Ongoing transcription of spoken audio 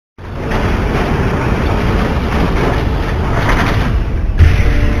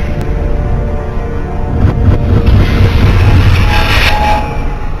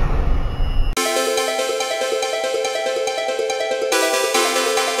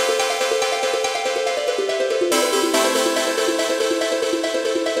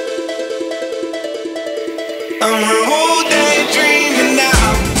I'm a whole day dreaming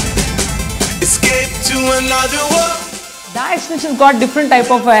now. Escape to another world. The extensions got different type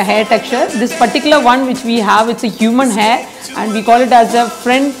of hair texture. This particular one which we have, it's a human hair and we call it as a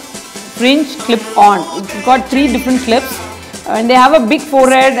front fringe clip on. It's got 3 different clips and they have a big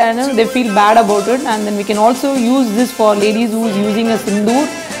forehead and they feel bad about it, and then we can also use this for ladies who is using a sindoor,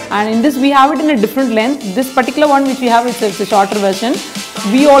 and in this we have it in a different length. This particular one which we have, it's a shorter version.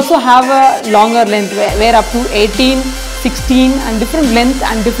 We also have a longer length where up to 18, 16 and different length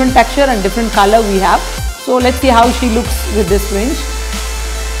and different texture and different color we have. So let's see how she looks with this fringe.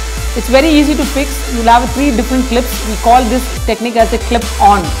 It's very easy to fix. You'll have 3 different clips. We call this technique as a clip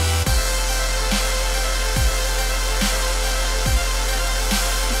on.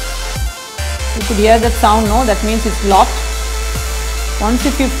 You could hear that sound, no? That means it's locked. Once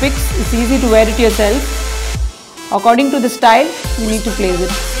if you fix, it's easy to wear it yourself. According to the style, you need to place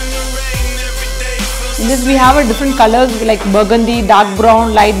it. In this we have a different colors like burgundy, dark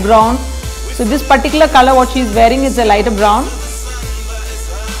brown, light brown. So this particular color what she is wearing is a lighter brown.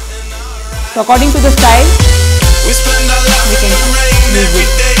 So according to the style, we can use it.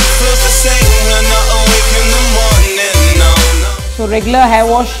 So regular hair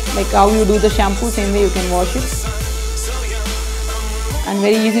wash, like how you do the shampoo, same way you can wash it. And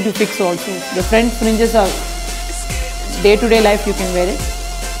very easy to fix also. The front fringes are day-to-day life, you can wear it.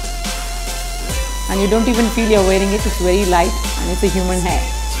 And you don't even feel you're wearing it, it's very light and it's a human hair.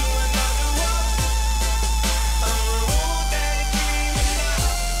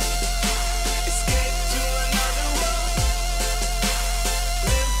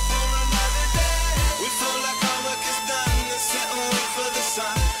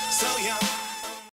 So young.